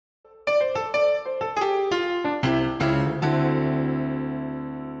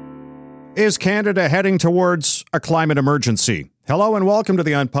Is Canada heading towards a climate emergency? Hello and welcome to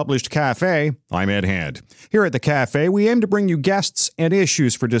the Unpublished Cafe. I'm Ed Hand. Here at the Cafe, we aim to bring you guests and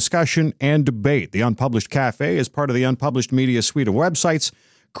issues for discussion and debate. The Unpublished Cafe is part of the Unpublished Media suite of websites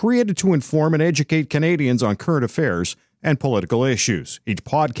created to inform and educate Canadians on current affairs and political issues. Each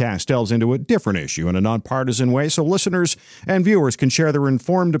podcast delves into a different issue in a nonpartisan way so listeners and viewers can share their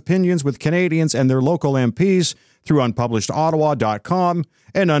informed opinions with Canadians and their local MPs through unpublishedottawa.com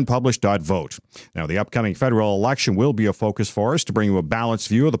and unpublished.vote. Now, the upcoming federal election will be a focus for us to bring you a balanced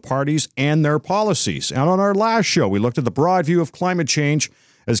view of the parties and their policies. And on our last show, we looked at the broad view of climate change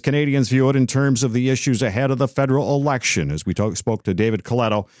as Canadians view it in terms of the issues ahead of the federal election, as we spoke to David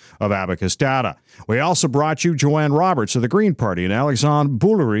Coletto of Abacus Data. We also brought you Joanne Roberts of the Green Party and Alexandre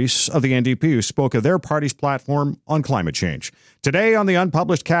Boulris of the NDP, who spoke of their party's platform on climate change. Today on the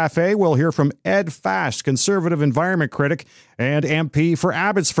Unpublished Cafe, we'll hear from Ed Fast, Conservative environment critic and MP for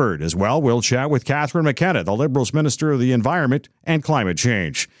Abbotsford. As well, we'll chat with Catherine McKenna, the Liberals Minister of the Environment and Climate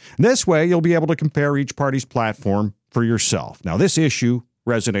Change. This way, you'll be able to compare each party's platform for yourself. Now, this issue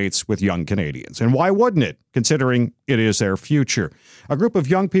resonates with young Canadians. And why wouldn't it, considering it is their future? A group of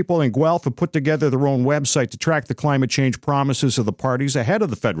young people in Guelph have put together their own website to track the climate change promises of the parties ahead of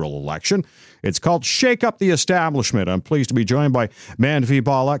the federal election. It's called Shake Up the Establishment. I'm pleased to be joined by Manvi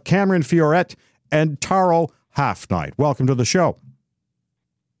Bala, Cameron Fioret, and Taro Halfnight. Welcome to the show.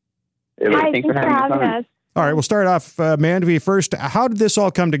 Hey, Hi, thanks for having us. All right, we'll start off, Manvi, first. How did this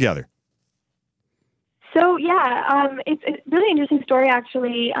all come together? So, it's a really interesting story,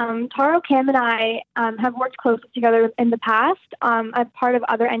 actually. Taro, Cam, and I have worked closely together in the past as part of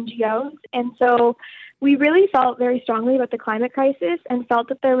other NGOs. And so we really felt very strongly about the climate crisis and felt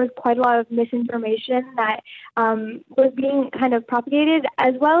that there was quite a lot of misinformation that was being kind of propagated,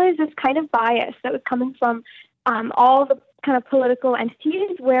 as well as this kind of bias that was coming from all the kind of political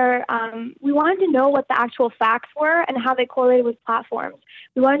entities where we wanted to know what the actual facts were and how they correlated with platforms.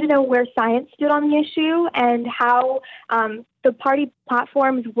 We wanted to know where science stood on the issue and how the party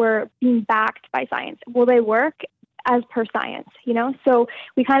platforms were being backed by science. Will they work as per science, you know? So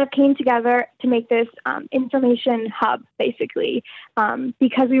we kind of came together to make this information hub, basically,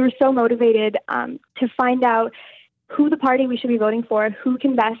 because we were so motivated to find out who the party we should be voting for, who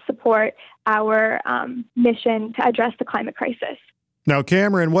can best support our mission to address the climate crisis. Now,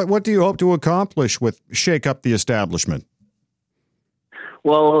 Cameron, what do you hope to accomplish with Shake Up the Establishment?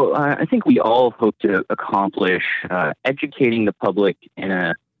 Well, I think we all hope to accomplish educating the public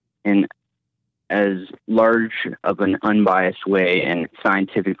in as large of an unbiased way and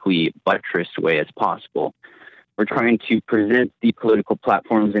scientifically buttressed way as possible. We're trying to present the political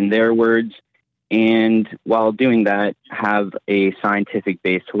platforms in their words, and while doing that, have a scientific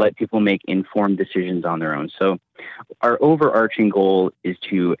base to let people make informed decisions on their own. So our overarching goal is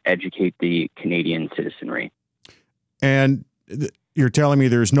to educate the Canadian citizenry. And you're telling me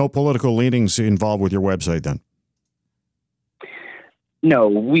there's no political leanings involved with your website then? No,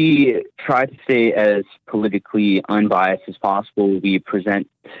 we try to stay as politically unbiased as possible. We present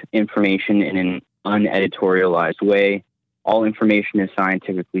information in an uneditorialized way. All information is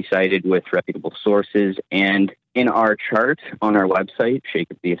scientifically cited with reputable sources. And in our chart on our website,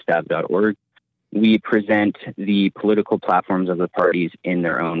 shakeuptheestab.org, we present the political platforms of the parties in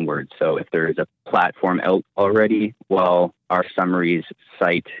their own words. So if there is a platform out already, well, our summaries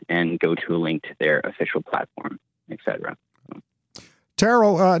cite and go to a link to their official platform, etc.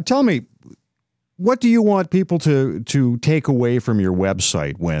 Taro, tell me, what do you want people to take away from your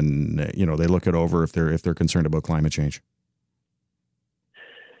website when they look it over if they're concerned about climate change?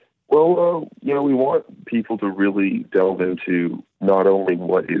 Well, we want people to really delve into not only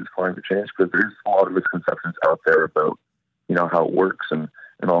what is climate change, because there's a lot of misconceptions out there about, how it works and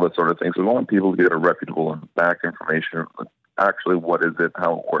all that sort of thing. So we want people to get a reputable and back information, actually what is it,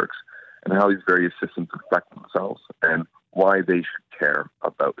 how it works, and how these various systems affect themselves and why they should care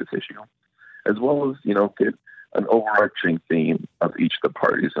about this issue, as well as, get an overarching theme of each of the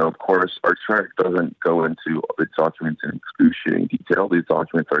parties. And of course, our chart doesn't go into the documents in excruciating detail. These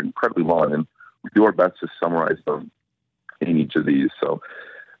documents are incredibly long, and we do our best to summarize them in each of these. So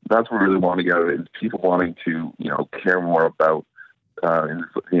that's what we really want to get at, is people wanting to, care more about the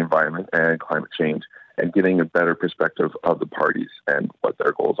environment and climate change and getting a better perspective of the parties and what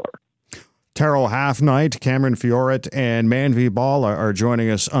their goals are. Taro Halfnight, Cameron Fioret, and Manvi Bala are joining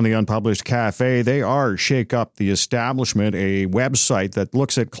us on the Unpublished Cafe. They are Shake Up the Establishment, a website that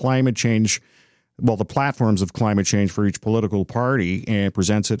looks at climate change, well, the platforms of climate change for each political party, and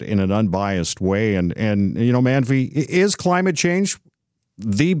presents it in an unbiased way. And Manvi, is climate change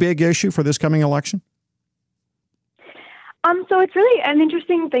the big issue for this coming election? So it's really an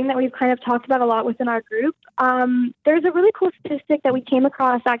interesting thing that we've kind of talked about a lot within our group. There's a really cool statistic that we came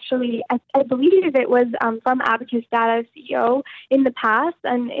across, actually. I believe it was from Abacus Data CEO in the past,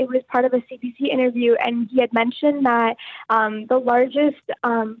 and it was part of a CBC interview, and he had mentioned that the largest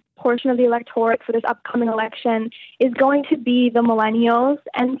portion of the electorate for this upcoming election is going to be the millennials.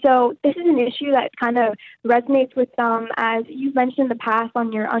 And so this is an issue that kind of resonates with them, as you've mentioned in the past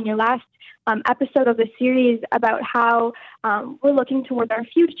on your last episode of the series, about how we're looking towards our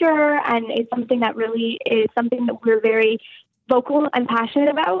future, and it's something that really is something that we're very vocal and passionate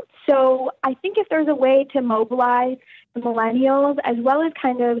about. So I think if there's a way to mobilize the millennials, as well as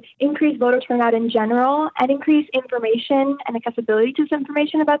kind of increase voter turnout in general and increase information and accessibility to this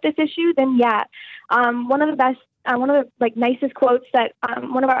information about this issue, then yeah. One of the nicest quotes that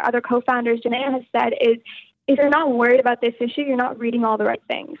one of our other co-founders, Janaea, has said is, if you're not worried about this issue, you're not reading all the right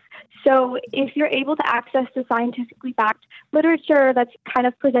things. So if you're able to access the scientifically backed literature that's kind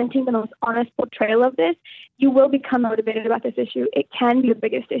of presenting the most honest portrayal of this, you will become motivated about this issue. It can be the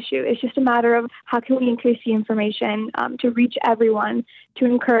biggest issue. It's just a matter of how can we increase the information to reach everyone, to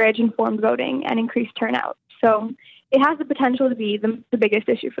encourage informed voting and increase turnout. So it has the potential to be the biggest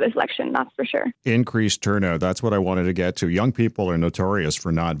issue for this election, that's for sure. Increased turnout. That's what I wanted to get to. Young people are notorious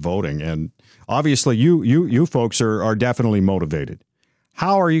for not voting. And obviously you folks are definitely motivated.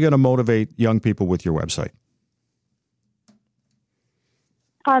 How are you going to motivate young people with your website?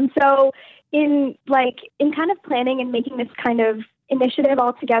 So in kind of planning and making this kind of initiative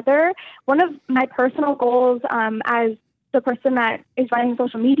all together, one of my personal goals as the person that is running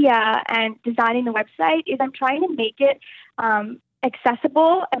social media and designing the website is I'm trying to make it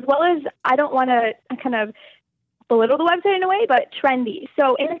accessible, as well as I don't want to kind of belittle the website in a way, but trendy.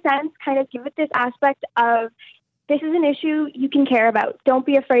 So in a sense, kind of give it this aspect of, this is an issue you can care about. Don't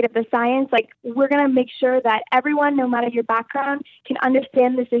be afraid of the science. Like, we're going to make sure that everyone, no matter your background, can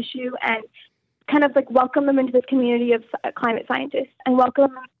understand this issue and kind of like welcome them into this community of climate scientists and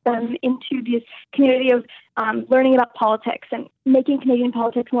welcome them into this community of learning about politics and making Canadian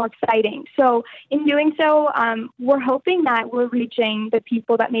politics more exciting. So in doing so, we're hoping that we're reaching the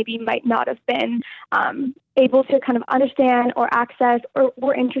people that maybe might not have been able to kind of understand or access or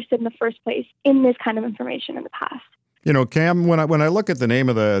were interested in the first place in this kind of information in the past. You know, Cam, when I look at the name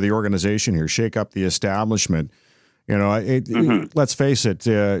of the organization here, Shake Up the Establishment, you know, let's face it,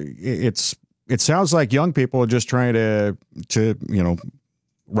 it sounds like young people are just trying to you know,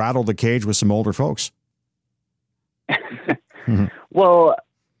 rattle the cage with some older folks. Well,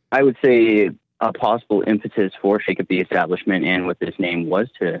 I would say a possible impetus for Shake Up the Establishment and with this name was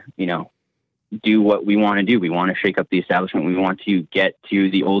to, you know, do what we want to do. We want to shake up the establishment. We want to get to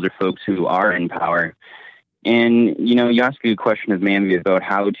the older folks who are in power. And, you know, you asked a good question of Manvi about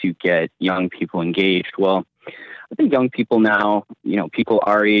how to get young people engaged. Well, I think young people now, you know, people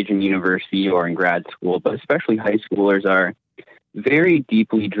our age in university or in grad school, but especially high schoolers, are very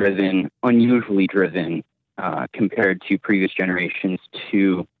deeply driven, unusually driven, compared to previous generations,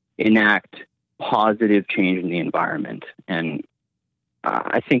 to enact positive change in the environment. And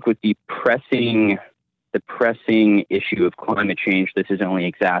I think with the pressing issue of climate change, this has only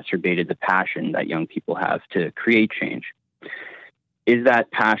exacerbated the passion that young people have to create change. Is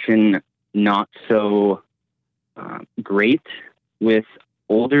that passion not so great with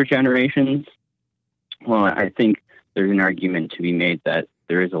older generations? Well, I think there's an argument to be made that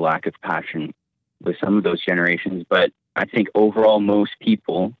there is a lack of passion with some of those generations, but I think overall most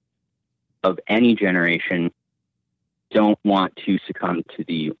people of any generation don't want to succumb to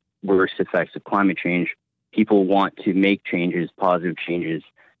the worst effects of climate change. People want to make changes, positive changes,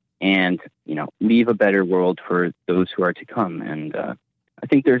 and, you know, leave a better world for those who are to come. And I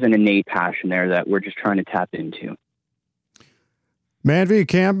think there's an innate passion there that we're just trying to tap into. Manvi,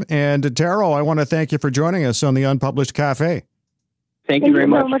 Cam, and Taro, I want to thank you for joining us on the Unpublished Cafe. Thank you very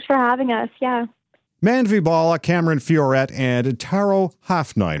much. Thank you so much for having us. Yeah. Manvi Bala, Cameron Fioret, and Taro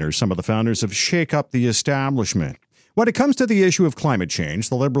Hafnine are some of the founders of Shake Up the Establishment. When it comes to the issue of climate change,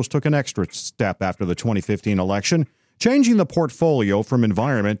 the Liberals took an extra step after the 2015 election, changing the portfolio from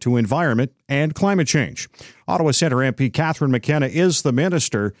environment to environment and climate change. Ottawa Centre MP Catherine McKenna is the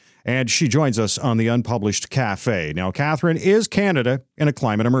minister, and she joins us on the Unpublished Cafe. Now, Catherine, is Canada in a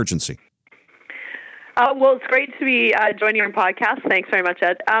climate emergency? Well, it's great to be joining your podcast. Thanks very much,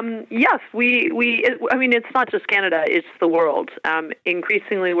 Ed. Yes, I mean, it's not just Canada, it's the world.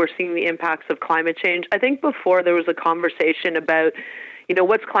 Increasingly, we're seeing the impacts of climate change. I think before there was a conversation about,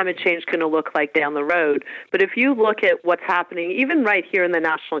 what's climate change going to look like down the road? But if you look at what's happening, even right here in the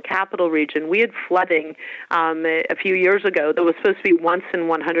National Capital Region, we had flooding a few years ago that was supposed to be once in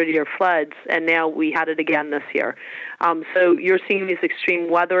 100-year floods, and now we had it again this year. So you're seeing these extreme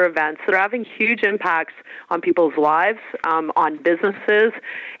weather events that are having huge impacts on people's lives, on businesses,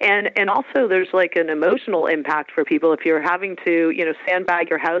 and also there's like an emotional impact for people if you're having to, sandbag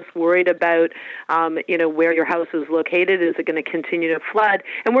your house, worried about, where your house is located. Is it going to continue to flood?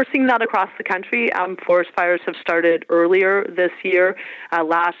 And we're seeing that across the country. Forest fires have started earlier this year.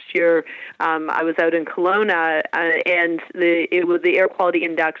 Last year, I was out in Kelowna, and the air quality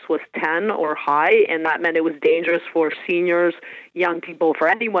index was 10 or high, and that meant it was dangerous for seniors, young people, for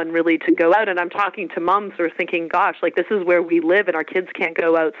anyone really to go out. And I'm talking to moms who are thinking, gosh, like this is where we live and our kids can't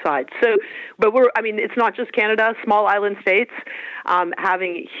go outside. So, but it's not just Canada, small island states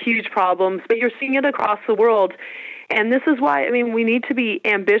having huge problems, but you're seeing it across the world. And this is why, we need to be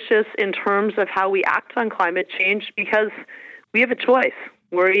ambitious in terms of how we act on climate change, because we have a choice.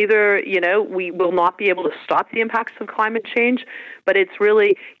 We're either, we will not be able to stop the impacts of climate change, but it's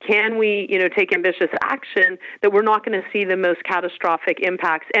really, can we, take ambitious action that we're not going to see the most catastrophic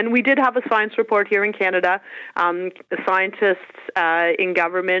impacts? And we did have a science report here in Canada. The scientists in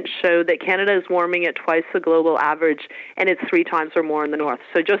government show that Canada is warming at twice the global average, and it's 3 times or more in the north.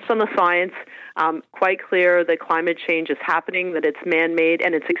 So just on the science, quite clear that climate change is happening, that it's man-made,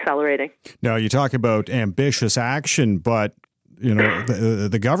 and it's accelerating. Now, you talk about ambitious action, but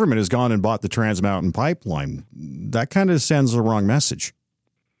the government has gone and bought the Trans Mountain Pipeline. That kind of sends the wrong message.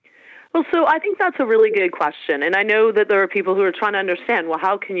 Well, so I think that's a really good question. And I know that there are people who are trying to understand, well,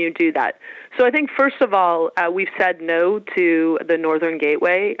 how can you do that? So I think, first of all, we've said no to the Northern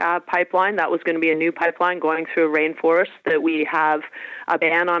Gateway pipeline. That was going to be a new pipeline going through a rainforest, that we have a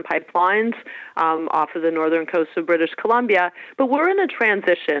ban on pipelines off of the northern coast of British Columbia. But we're in a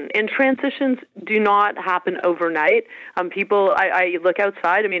transition, and transitions do not happen overnight. I look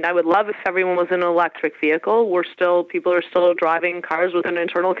outside. I would love if everyone was in an electric vehicle. People are still driving cars with an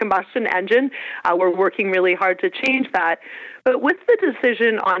internal combustion engine. We're working really hard to change that. But with the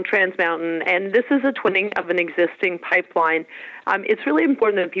decision on Trans Mountain, and this is a twinning of an existing pipeline, it's really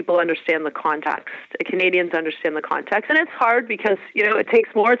important that people understand the context. Canadians understand the context. And it's hard because, it takes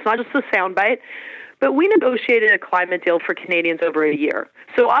more. It's not just a soundbite. But we negotiated a climate deal for Canadians over a year.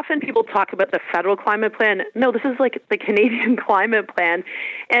 So often people talk about the federal climate plan. No, this is like the Canadian climate plan.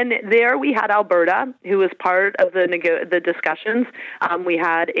 And there we had Alberta, who was part of the discussions. We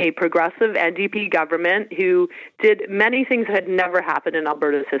had a progressive NDP government who did many things that had never happened in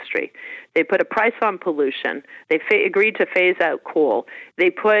Alberta's history. They put a price on pollution. They agreed to phase out coal.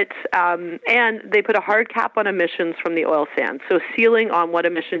 They put a hard cap on emissions from the oil sands, so ceiling on what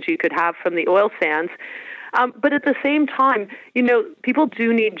emissions you could have from the oil sands. But at the same time, people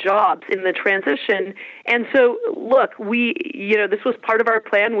do need jobs in the transition. And so, look, this was part of our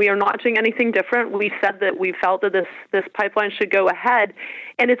plan. We are not doing anything different. We said that we felt that this pipeline should go ahead.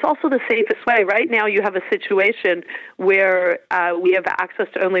 And it's also the safest way. Right now, you have a situation where we have access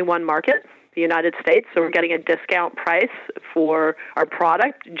to only one market, the United States, so we're getting a discount price for our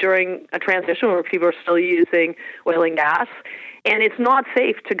product during a transition where people are still using oil and gas. And it's not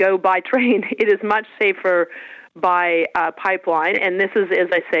safe to go by train. It is much safer by pipeline, and this is, as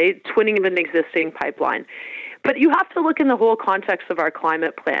I say, twinning of an existing pipeline. But you have to look in the whole context of our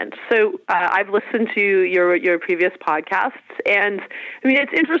climate plan. So I've listened to your previous podcasts, and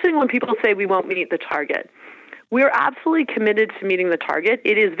it's interesting when people say we won't meet the target. We're absolutely committed to meeting the target.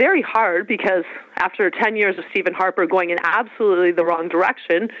 It is very hard because after 10 years of Stephen Harper going in absolutely the wrong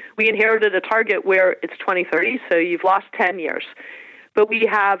direction, we inherited a target where it's 2030, so you've lost 10 years. But we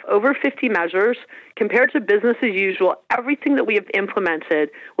have over 50 measures. Compared to business as usual, everything that we have implemented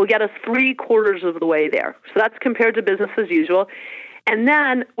will get us 3/4 of the way there. So that's compared to business as usual. And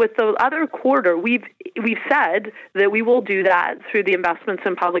then with the other quarter, we've said that we will do that through the investments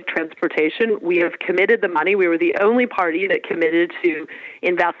in public transportation. We have committed the money. We were the only party that committed to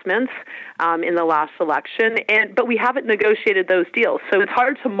investments in the last election, but we haven't negotiated those deals. So it's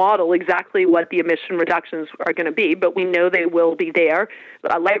hard to model exactly what the emission reductions are going to be, but we know they will be there.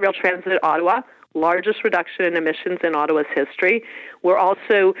 Light rail transit Ottawa, largest reduction in emissions in Ottawa's history.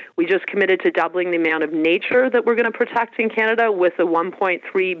 We just committed to doubling the amount of nature that we're going to protect in Canada with a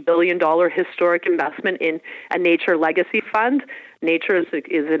 $1.3 billion historic investment in a nature legacy fund. Nature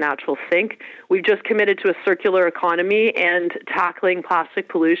is a natural sink. We've just committed to a circular economy and tackling plastic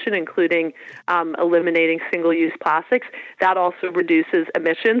pollution, including eliminating single-use plastics. That also reduces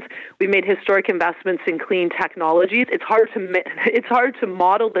emissions. We made historic investments in clean technologies. It's hard to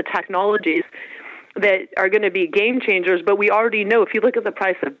model the technologies. that are going to be game changers, but we already know if you look at the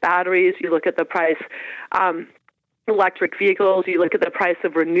price of batteries, you look at the price electric vehicles, you look at the price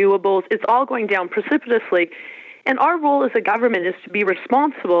of renewables, it's all going down precipitously. And our role as a government is to be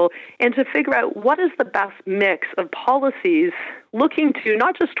responsible and to figure out what is the best mix of policies looking to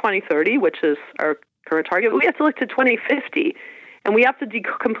not just 2030, which is our current target, but we have to look to 2050. And we have to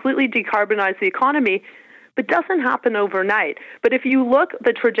completely decarbonize the economy. But doesn't happen overnight. But if you look at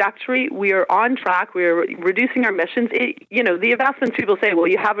the trajectory, we are on track. We are reducing our emissions. The investments, people say, well,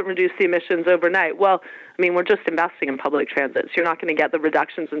 you haven't reduced the emissions overnight. Well, I mean, we're just investing in public transit. So you're not going to get the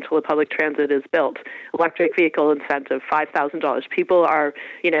reductions until the public transit is built. Electric vehicle incentive, $5,000. People are,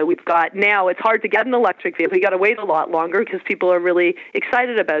 we've got now, it's hard to get an electric vehicle. You got to wait a lot longer because people are really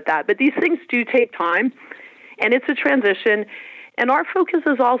excited about that. But these things do take time, and it's a transition. And our focus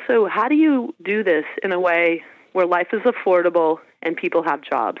is also, how do you do this in a way where life is affordable and people have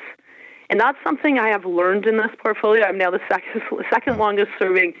jobs? And that's something I have learned in this portfolio. I'm now the second longest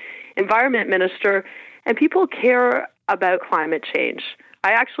serving environment minister, and people care about climate change.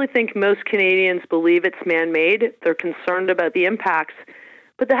 I actually think most Canadians believe it's man-made. They're concerned about the impacts.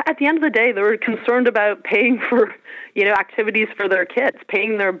 But at the end of the day, they're concerned about paying for, activities for their kids,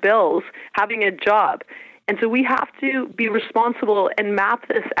 paying their bills, having a job. And so we have to be responsible and map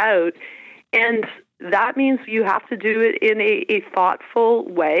this out. And that means you have to do it in a thoughtful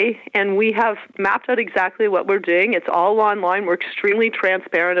way. And we have mapped out exactly what we're doing. It's all online. We're extremely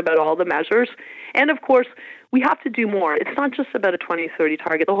transparent about all the measures. And of course, we have to do more. It's not just about a 2030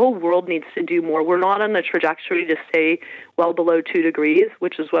 target. The whole world needs to do more. We're not on the trajectory to stay well below 2 degrees,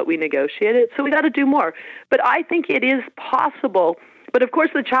 which is what we negotiated. So we got to do more. But I think it is possible. But of course,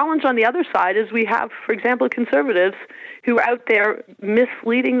 the challenge on the other side is we have, for example, conservatives who are out there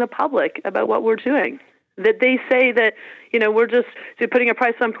misleading the public about what we're doing. That they say that, we're just putting a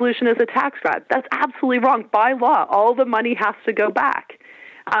price on pollution as a tax grab. That's absolutely wrong. By law, all the money has to go back.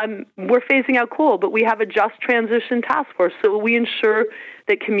 We're phasing out coal, but we have a just transition task force. So we ensure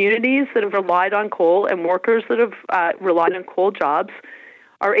that communities that have relied on coal and workers that have relied on coal jobs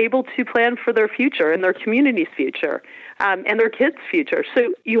are able to plan for their future and their community's future and their kids' future.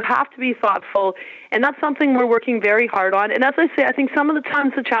 So you have to be thoughtful, and that's something we're working very hard on. And as I say, I think some of the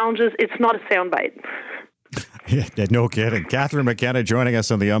times the challenge is it's not a soundbite. Yeah, no kidding. Catherine McKenna joining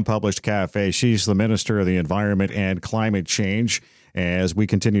us on the Unpublished Cafe. She's the Minister of the Environment and Climate Change, as we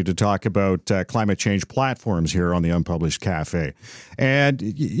continue to talk about climate change platforms here on the Unpublished Cafe. And,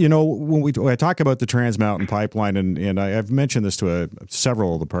 when I talk about the Trans Mountain Pipeline, and I've mentioned this to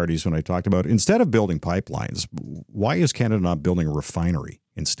several of the parties when I talked about, instead of building pipelines, why is Canada not building a refinery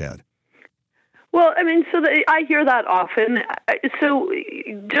instead? Well, I mean, I hear that often. So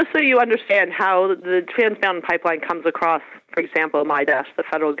just so you understand how the Trans Mountain Pipeline comes across, for example, my desk, the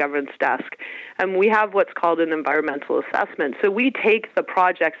federal government's desk, we have what's called an environmental assessment. So we take the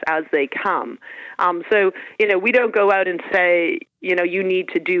projects as they come. We don't go out and say, you need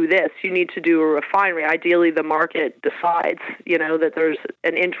to do this, you need to do a refinery. Ideally, the market decides, that there's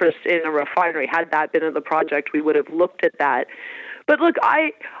an interest in a refinery. Had that been in the project, we would have looked at that. But look,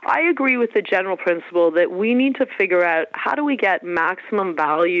 I agree with the general principle that we need to figure out how do we get maximum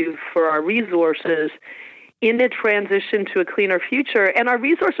value for our resources in the transition to a cleaner future. And our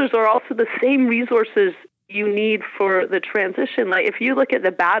resources are also the same resources you need for the transition. Like if you look at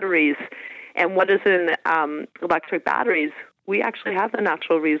the batteries and what is in electric batteries, we actually have the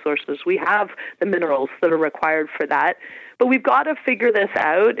natural resources. We have the minerals that are required for that. But we've got to figure this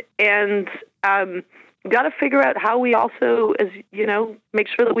out, and we've got to figure out how we also, make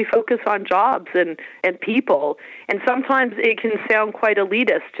sure that we focus on jobs and people. And sometimes it can sound quite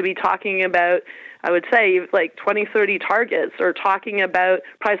elitist to be talking about, I would say, like 2030 targets or talking about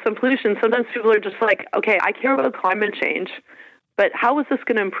price on pollution. Sometimes people are just like, okay, I care about climate change, but how is this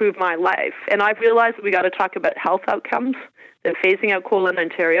going to improve my life? And I've realized that we got to talk about health outcomes. That phasing out coal in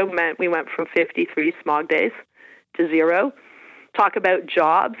Ontario meant we went from 53 smog days to 0. Talk about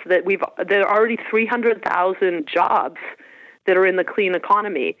jobs, that there are already 300,000 jobs that are in the clean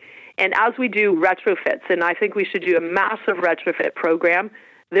economy. And as we do retrofits, and I think we should do a massive retrofit program,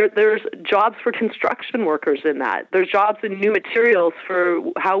 there's jobs for construction workers in that. There's jobs in new materials for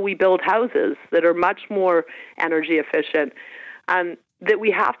how we build houses that are much more energy efficient. That we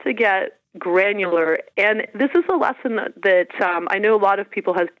have to get granular. And this is a lesson that I know a lot of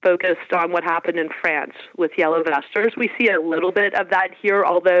people have focused on what happened in France with yellow vesters. We see a little bit of that here,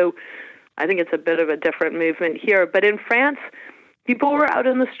 although I think it's a bit of a different movement here. But in France, people were out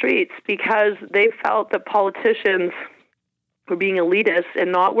in the streets because they felt that politicians were being elitist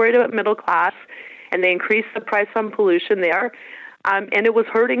and not worried about middle class, and they increased the price on pollution there. And it was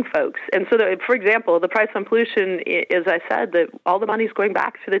hurting folks. And so, for example, the price on pollution, as I said, that all the money is going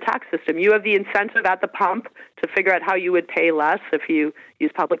back to the tax system. You have the incentive at the pump to figure out how you would pay less if you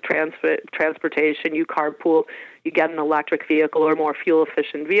use public transportation, you carpool, you get an electric vehicle or more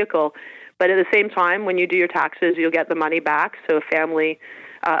fuel-efficient vehicle. But at the same time, when you do your taxes, you'll get the money back. So a family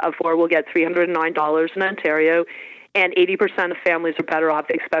of four will get $309 in Ontario. And 80% of families are better off,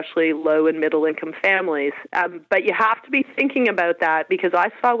 especially low and middle income families. But you have to be thinking about that because I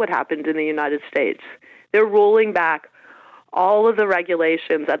saw what happened in the United States. They're rolling back all of the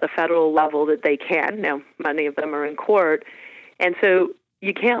regulations at the federal level that they can. Now, many of them are in court. And so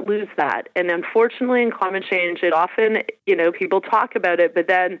you can't lose that. And unfortunately, in climate change, it often, people talk about it, but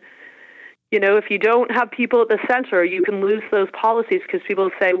then, if you don't have people at the center, you can lose those policies because people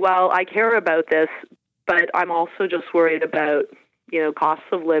say, well, I care about this, but I'm also just worried about, costs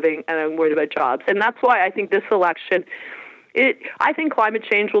of living, and I'm worried about jobs. And that's why I think this election, I think climate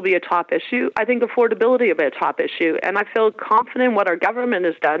change will be a top issue. I think affordability will be a top issue. And I feel confident in what our government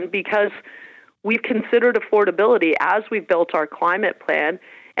has done because we've considered affordability as we've built our climate plan.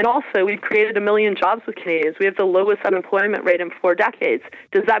 And also, we've created 1 million jobs with Canadians. We have the lowest unemployment rate in 4 decades.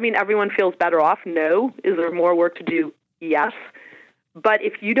 Does that mean everyone feels better off? No. Is there more work to do? Yes. But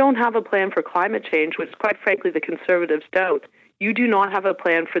if you don't have a plan for climate change, which quite frankly the Conservatives don't, you do not have a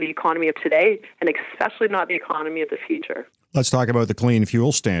plan for the economy of today, and especially not the economy of the future. Let's talk about the Clean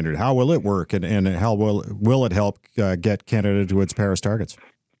Fuel Standard. How will it work, and how will it help get Canada to its Paris targets?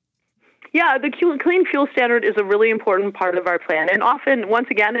 Yeah, the Clean Fuel Standard is a really important part of our plan. And often, once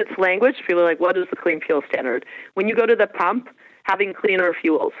again, it's language. People are like, what is the Clean Fuel Standard? When you go to the pump, having cleaner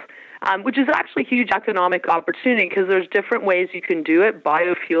fuels. Which is actually a huge economic opportunity because there's different ways you can do it.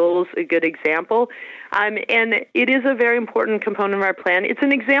 Biofuels, a good example. And it is a very important component of our plan. It's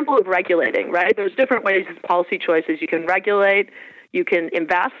an example of regulating, right? There's different ways, policy choices. You can regulate, you can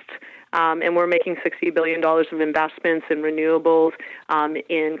invest, and we're making $60 billion of investments in renewables,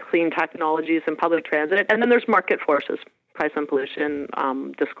 in clean technologies and public transit. And then there's market forces. Price on pollution,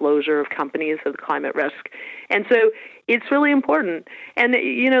 disclosure of companies of climate risk. And so it's really important. And,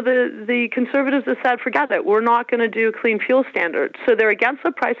 the Conservatives have said, forget it, we're not going to do a Clean Fuel Standard. So they're against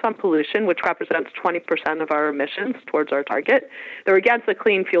the price on pollution, which represents 20% of our emissions towards our target. They're against the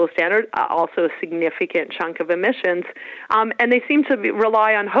Clean Fuel Standard, also a significant chunk of emissions. And they seem to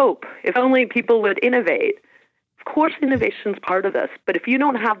rely on hope. If only people would innovate. Of course, innovation is part of this, but if you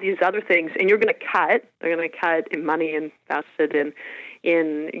don't have these other things, and they're going to cut in money invested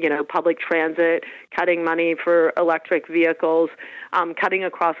in public transit, cutting money for electric vehicles, cutting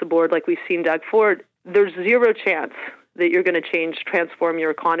across the board like we've seen Doug Ford. There's zero chance that you're going to transform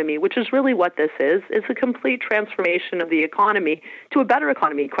your economy, which is really what this is. It's a complete transformation of the economy to a better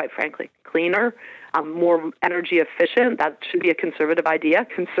economy, quite frankly, cleaner, more energy efficient. That should be a Conservative idea,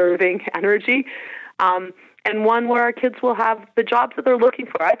 conserving energy. And one where our kids will have the jobs that they're looking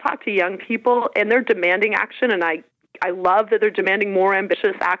for. I talk to young people, and they're demanding action, and I love that they're demanding more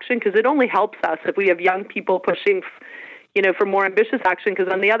ambitious action because it only helps us if we have young people pushing, for more ambitious action.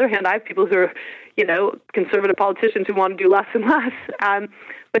 Because on the other hand, I have people who are, Conservative politicians who want to do less and less.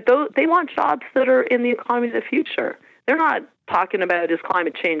 But they want jobs that are in the economy of the future. They're not talking about is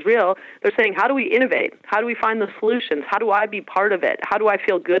climate change real. They're saying, how do we innovate? How do we find the solutions? How do I be part of it? How do I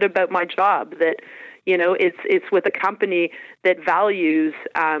feel good about my job? That it's with a company that values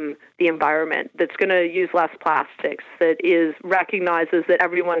the environment, that's going to use less plastics, that recognizes that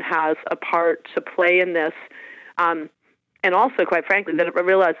everyone has a part to play in this, and also, quite frankly, that it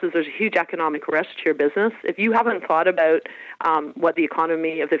realizes there's a huge economic risk to your business. If you haven't thought about what the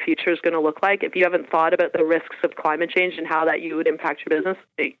economy of the future is going to look like, if you haven't thought about the risks of climate change and how that you would impact your business,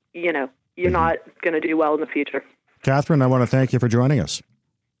 you're not going to do well in the future. Catherine, I want to thank you for joining us.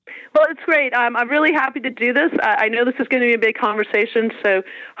 Well, it's great. I'm really happy to do this. I know this is going to be a big conversation, so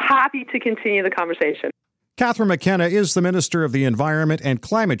happy to continue the conversation. Catherine McKenna is the Minister of the Environment and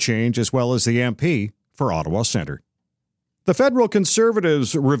Climate Change, as well as the MP for Ottawa Centre. The federal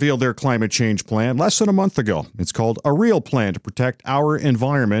Conservatives revealed their climate change plan less than a month ago. It's called A Real Plan to Protect Our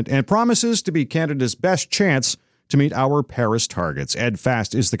Environment and promises to be Canada's best chance to meet our Paris targets. Ed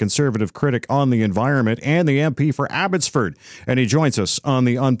Fast is the Conservative critic on the environment and the MP for Abbotsford, and he joins us on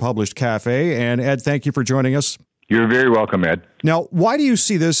the Unpublished Cafe. And Ed, thank you for joining us. You're very welcome, Ed. Now, why do you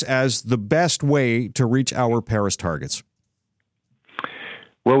see this as the best way to reach our Paris targets?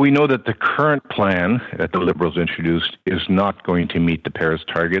 Well, we know that the current plan that the Liberals introduced is not going to meet the Paris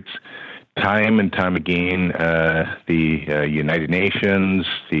targets. time and time again, the United Nations,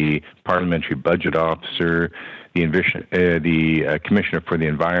 the Parliamentary Budget Officer, the Commissioner for the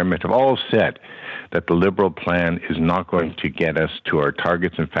Environment have all said that the Liberal plan is not going to get us to our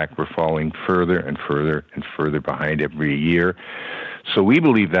targets. In fact, we're falling further and further and further behind every year. So we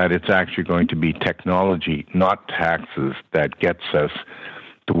believe that it's actually going to be technology, not taxes, that gets us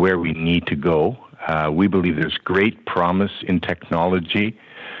to where we need to go. We believe there's great promise in technology.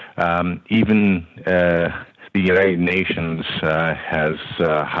 Even the United Nations has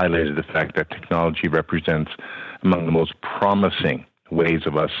highlighted the fact that technology represents among the most promising ways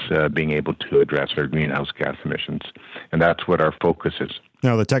of us being able to address our greenhouse gas emissions. And that's what our focus is.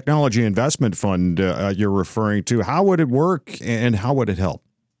 Now, the Technology Investment Fund you're referring to, how would it work and how would it help?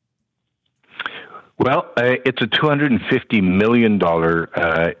 Well, it's a $250 million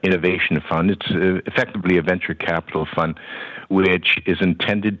innovation fund. It's effectively a venture capital fund, which is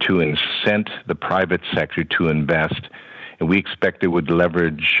intended to incent the private sector to invest. And we expect it would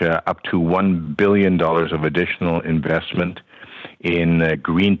leverage up to $1 billion of additional investment in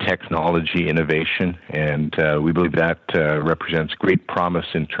green technology innovation. And we believe that represents great promise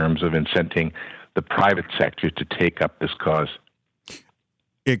in terms of incenting the private sector to take up this cause.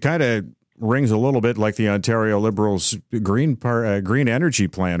 It kind of rings a little bit like the Ontario Liberals' green energy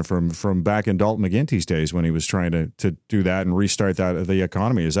plan from back in Dalton McGuinty's days when he was trying to do that and restart the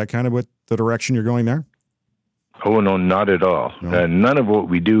economy. Is that kind of what the direction you're going there? Oh, no, not at all. No. None of what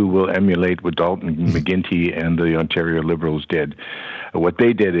we do will emulate what Dalton McGuinty and the Ontario Liberals did. What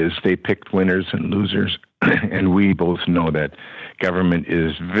they did is they picked winners and losers, and we both know that government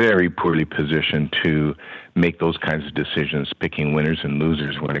is very poorly positioned to make those kinds of decisions, picking winners and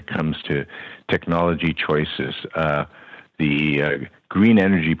losers when it comes to technology choices. The green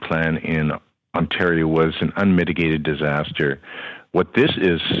energy plan in Ontario was an unmitigated disaster. What this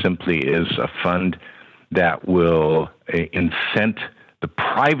is simply is a fund that will incent the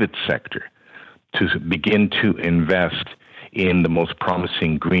private sector to begin to invest in the most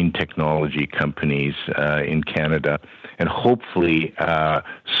promising green technology companies in Canada and hopefully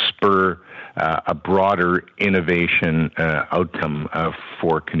spur a broader innovation outcome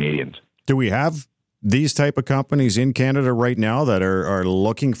for Canadians. Do we have these type of companies in Canada right now that are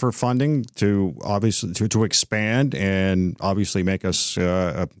looking for funding to obviously to expand and obviously make us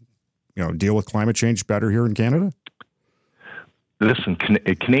deal with climate change better here in Canada? Listen,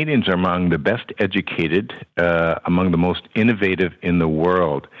 Canadians are among the best educated, among the most innovative in the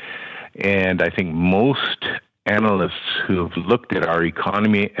world. And I think most analysts who have looked at our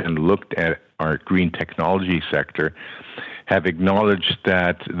economy and looked at our green technology sector have acknowledged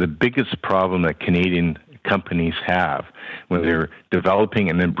that the biggest problem that Canadian companies have when they're developing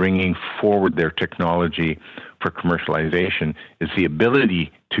and then bringing forward their technology for commercialization is the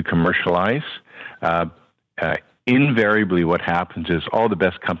ability to commercialize. Invariably, what happens is all the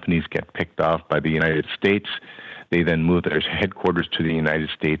best companies get picked off by the United States. They then move their headquarters to the United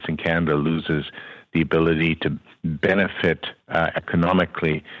States, and Canada loses the ability to benefit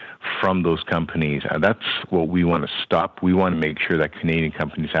economically from those companies. That's what we want to stop. We want to make sure that Canadian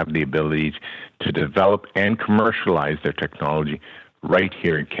companies have the ability to develop and commercialize their technology right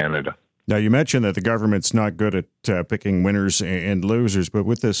here in Canada. Now, you mentioned that the government's not good at picking winners and losers, but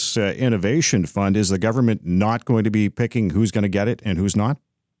with this innovation fund, is the government not going to be picking who's going to get it and who's not?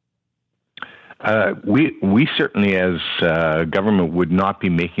 We certainly, as government, would not be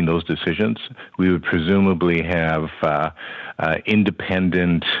making those decisions. We would presumably have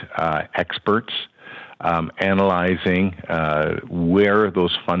independent experts analyzing where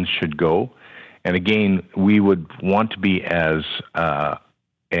those funds should go. And again, we would want to be as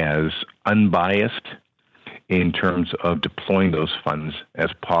unbiased in terms of deploying those funds as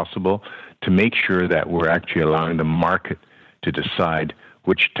possible to make sure that we're actually allowing the market to decide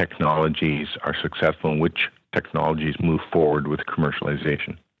which technologies are successful and which technologies move forward with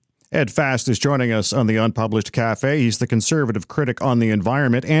commercialization. Ed Fast is joining us on the Unpublished Cafe. He's the Conservative critic on the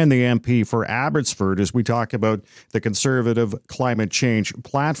environment and the MP for Abbotsford as we talk about the Conservative climate change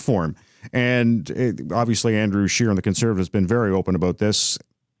platform. And obviously, Andrew Scheer and the Conservatives have been very open about this.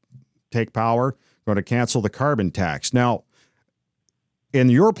 Take power, going to cancel the carbon tax. Now, in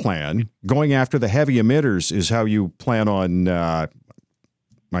your plan, going after the heavy emitters is how you plan on,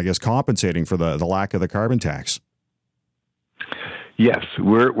 compensating for the lack of the carbon tax. Yes,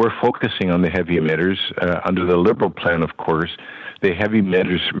 we're focusing on the heavy emitters. Under the Liberal plan, of course, the heavy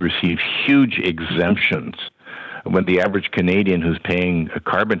emitters receive huge exemptions when the average Canadian who's paying a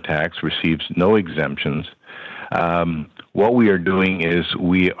carbon tax receives no exemptions. What we are doing is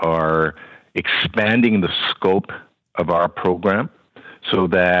we are expanding the scope of our program so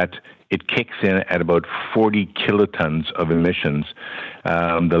that it kicks in at about 40 kilotons of emissions.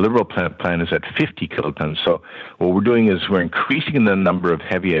 The Liberal plan is at 50 kilotons. So what we're doing is we're increasing the number of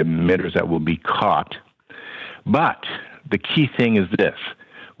heavy emitters that will be caught. But the key thing is this.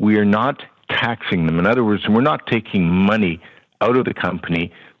 We are not taxing them. In other words, we're not taking money out of the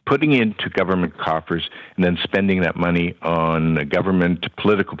company, putting it into government coffers, and then spending that money on government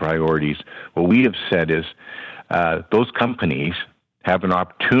political priorities. What we have said is those companies have an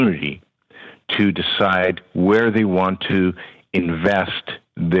opportunity to decide where they want to invest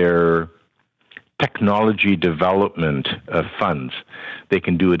their technology development funds. They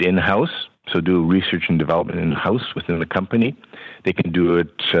can do it in-house, so do research and development in-house within the company. They can do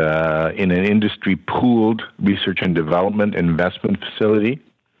it in an industry-pooled research and development investment facility.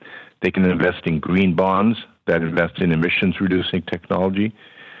 They can invest in green bonds that invest in emissions-reducing technology.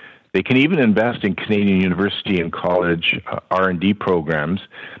 They can even invest in Canadian university and college R&D programs,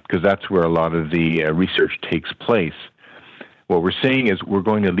 because that's where a lot of the research takes place. What we're saying is we're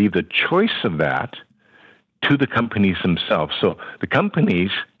going to leave the choice of that to the companies themselves. So the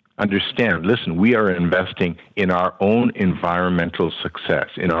companies understand, listen, we are investing in our own environmental success,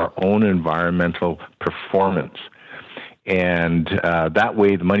 in our own environmental performance. And that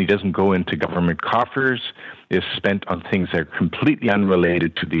way the money doesn't go into government coffers, is spent on things that are completely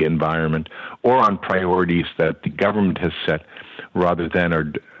unrelated to the environment or on priorities that the government has set rather than are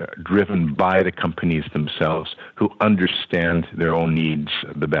driven by the companies themselves who understand their own needs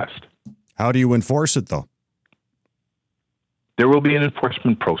the best. How do you enforce it, though? There will be an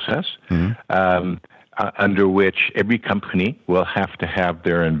enforcement process under which every company will have to have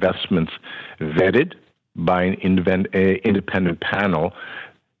their investments vetted by an independent panel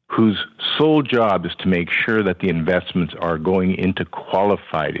whose sole job is to make sure that the investments are going into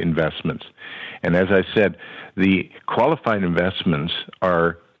qualified investments. And as I said, the qualified investments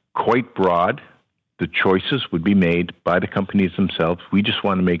are quite broad. The choices would be made by the companies themselves. We just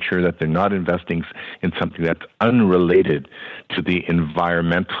want to make sure that they're not investing in something that's unrelated to the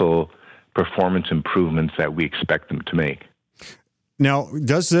environmental performance improvements that we expect them to make. Now,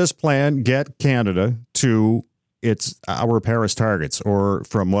 does this plan get Canada to our Paris targets? Or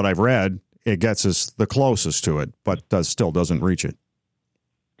from what I've read, it gets us the closest to it, but still doesn't reach it?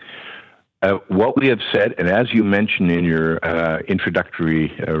 What we have said, and as you mentioned in your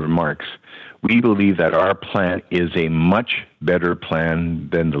introductory remarks, we believe that our plan is a much better plan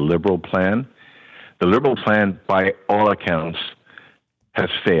than the Liberal plan. The Liberal plan, by all accounts, has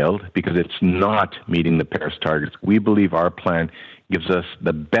failed because it's not meeting the Paris targets. We believe our plan gives us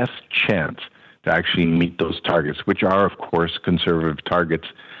the best chance to actually meet those targets, which are, of course, conservative targets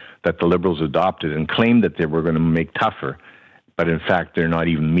that the Liberals adopted and claimed that they were going to make tougher. But in fact, they're not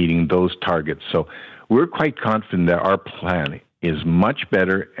even meeting those targets. So we're quite confident that our plan is much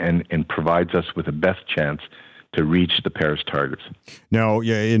better and provides us with the best chance to reach the Paris targets. Now,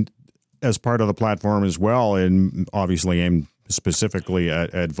 as part of the platform as well, and obviously aimed specifically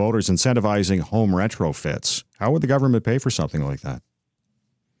at voters, incentivizing home retrofits. How would the government pay for something like that?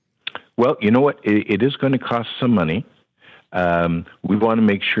 Well, you know what? It is going to cost some money. We want to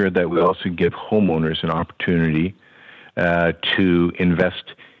make sure that we also give homeowners an opportunity to invest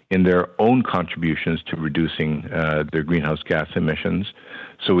in their own contributions to reducing their greenhouse gas emissions.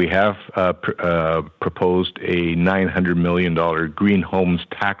 So we have proposed a $900 million green homes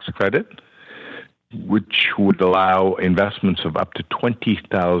tax credit, which would allow investments of up to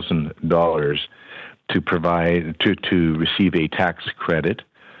 $20,000 to provide to receive a tax credit.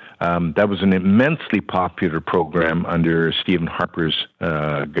 That was an immensely popular program under Stephen Harper's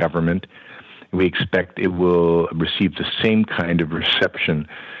government. We expect it will receive the same kind of reception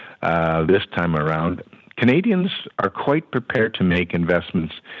this time around. Canadians are quite prepared to make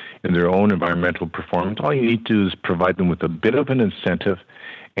investments in their own environmental performance. All you need to do is provide them with a bit of an incentive,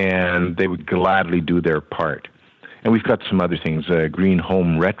 and they would gladly do their part. And we've got some other things, a green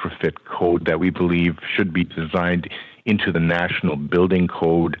home retrofit code that we believe should be designed into the National Building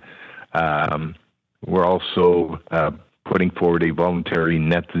Code. We're also putting forward a voluntary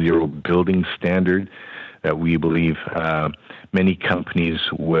net zero building standard that we believe many companies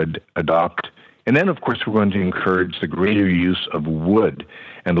would adopt. And then, of course, we're going to encourage the greater use of wood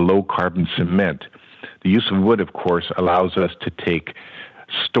and low-carbon cement. The use of wood, of course, allows us to take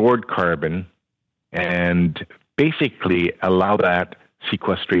stored carbon and basically allow that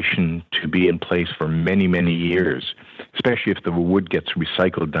sequestration to be in place for many, many years, especially if the wood gets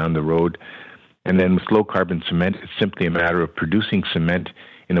recycled down the road. And then with low-carbon cement, it's simply a matter of producing cement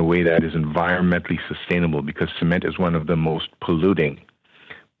in a way that is environmentally sustainable, because cement is one of the most polluting,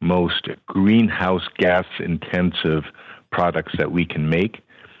 most greenhouse gas-intensive products that we can make.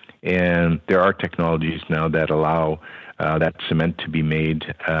 And there are technologies now that allow that cement to be made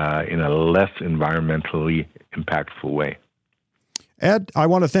in a less environmentally impactful way. Ed, I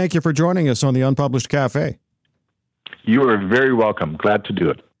want to thank you for joining us on the Unpublished Cafe. You are very welcome. Glad to do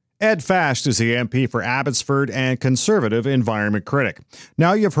it. Ed Fast is the MP for Abbotsford and Conservative environment critic.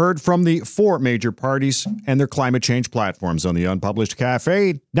 Now you've heard from the 4 major parties and their climate change platforms on the Unpublished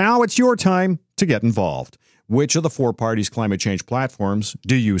Cafe. Now it's your time to get involved. Which of the 4 parties' climate change platforms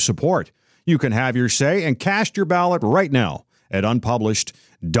do you support? You can have your say and cast your ballot right now at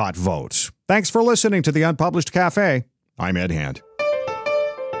unpublished.vote. Thanks for listening to the Unpublished Cafe. I'm Ed Hand.